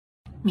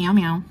Meow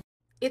meow.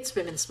 It's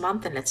Women's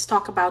Month, and let's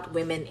talk about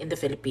women in the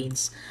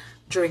Philippines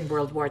during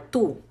World War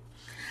II.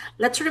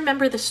 Let's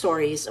remember the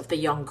stories of the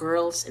young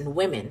girls and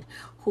women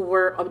who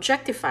were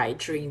objectified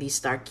during these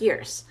dark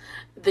years.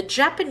 The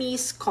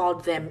Japanese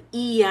called them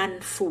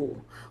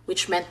Ianfu,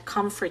 which meant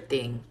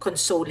comforting,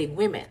 consoling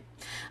women.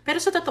 Pero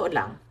sa totoo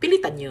lang,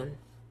 pilitan yun.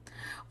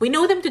 We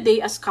know them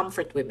today as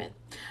comfort women.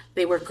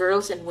 They were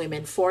girls and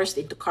women forced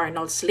into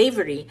carnal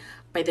slavery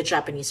by the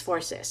Japanese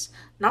forces,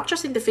 not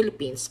just in the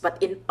Philippines, but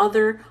in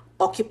other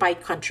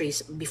occupied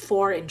countries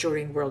before and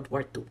during World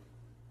War II.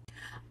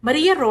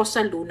 Maria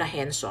Rosa Luna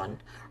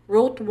Henson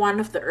wrote one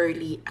of the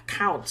early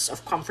accounts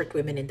of comfort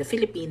women in the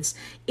Philippines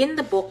in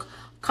the book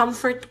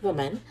Comfort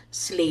Woman,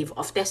 Slave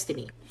of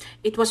Destiny.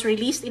 It was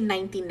released in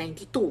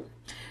 1992.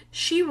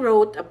 She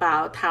wrote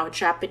about how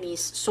Japanese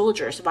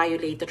soldiers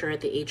violated her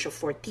at the age of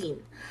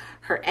 14,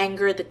 her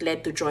anger that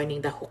led to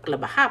joining the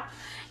Hukbalahap,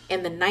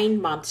 and the 9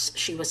 months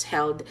she was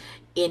held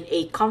in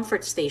a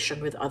comfort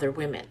station with other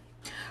women.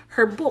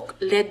 Her book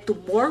led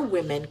to more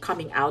women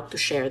coming out to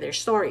share their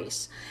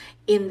stories.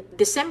 In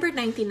December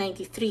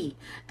 1993,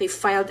 they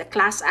filed a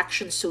class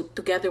action suit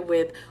together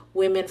with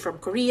women from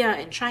Korea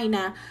and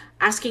China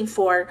asking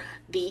for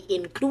the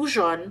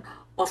inclusion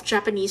of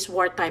Japanese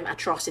wartime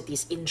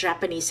atrocities in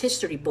Japanese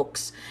history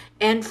books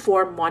and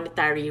for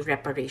monetary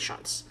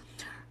reparations.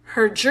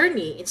 Her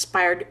journey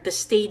inspired the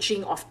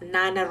staging of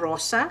Nana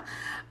Rosa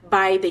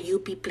by the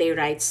UP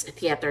Playwrights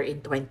Theater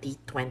in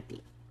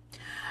 2020.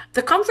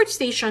 The comfort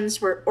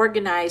stations were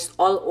organized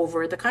all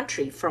over the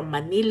country, from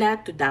Manila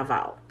to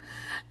Davao.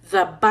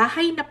 The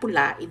Bahay na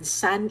Pula in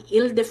San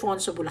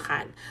Ildefonso,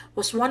 Bulacan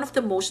was one of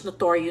the most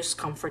notorious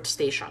comfort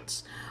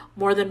stations.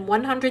 More than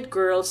 100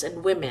 girls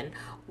and women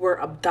were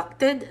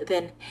abducted,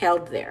 then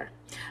held there.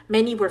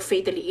 Many were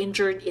fatally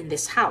injured in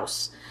this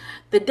house.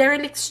 The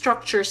derelict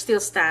structure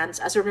still stands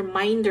as a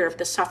reminder of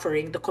the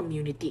suffering the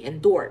community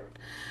endured.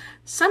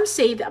 Some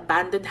say the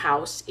abandoned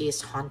house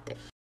is haunted.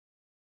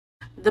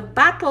 The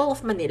Battle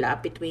of Manila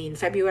between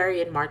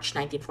February and March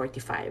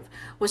 1945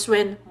 was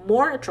when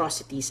more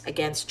atrocities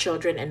against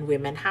children and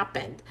women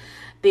happened.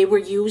 They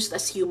were used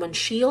as human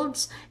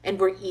shields and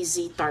were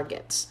easy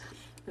targets.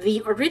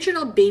 The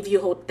original Bayview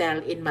Hotel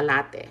in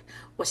Malate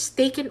was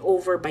taken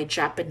over by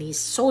Japanese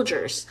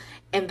soldiers,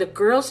 and the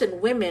girls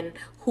and women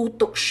who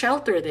took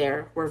shelter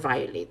there were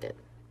violated.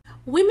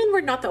 Women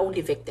were not the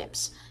only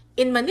victims.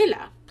 In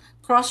Manila,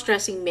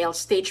 cross-dressing male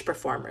stage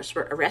performers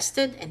were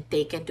arrested and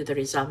taken to the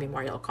Rizal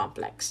Memorial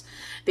Complex.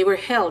 They were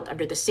held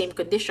under the same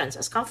conditions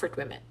as comfort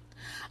women.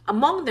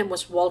 Among them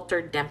was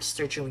Walter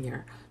Dempster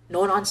Jr.,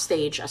 known on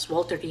stage as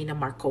Walterina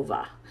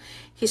Markova.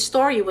 His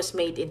story was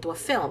made into a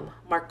film,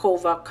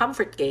 Markova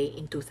Comfort Gay,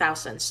 in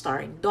 2000,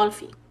 starring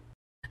Dolphy.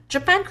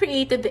 Japan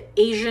created the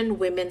Asian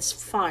Women's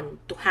Fund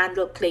to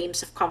handle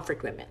claims of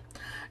comfort women.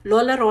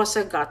 Lola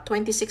Rosa got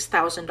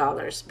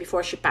 $26,000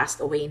 before she passed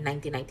away in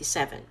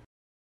 1997.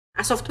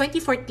 As of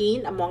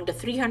 2014, among the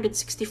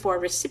 364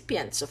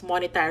 recipients of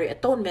monetary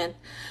atonement,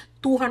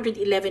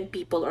 211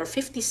 people, or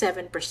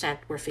 57%,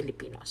 were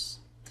Filipinos.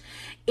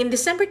 In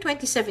December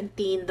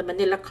 2017, the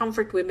Manila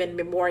Comfort Women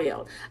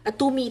Memorial, a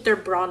 2-meter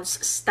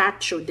bronze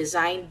statue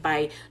designed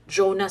by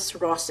Jonas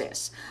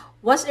Roses,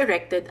 was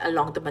erected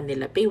along the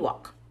Manila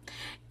Baywalk.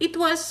 It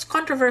was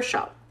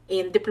controversial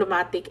in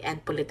diplomatic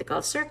and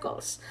political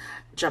circles.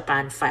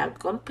 Japan filed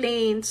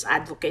complaints,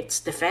 advocates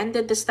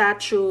defended the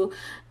statue,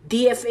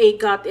 DFA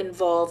got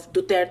involved,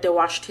 Duterte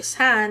washed his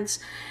hands.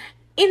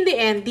 In the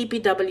end,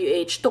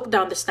 DPWH took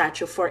down the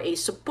statue for a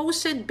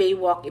supposed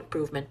Baywalk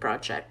improvement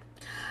project.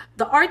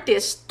 The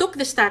artist took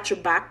the statue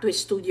back to his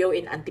studio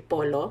in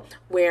Antipolo,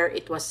 where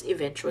it was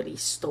eventually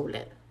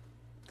stolen.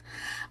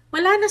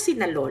 Wala na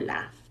sina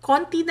Lola.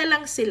 Konti na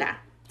lang sila.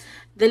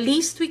 The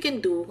least we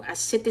can do as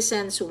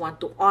citizens who want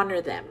to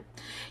honor them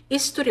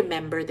is to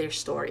remember their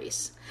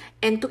stories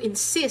and to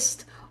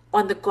insist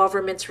on the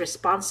government's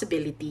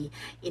responsibility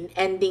in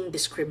ending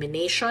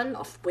discrimination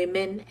of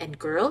women and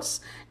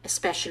girls,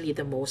 especially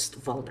the most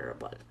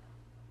vulnerable.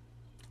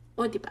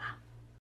 O, di ba?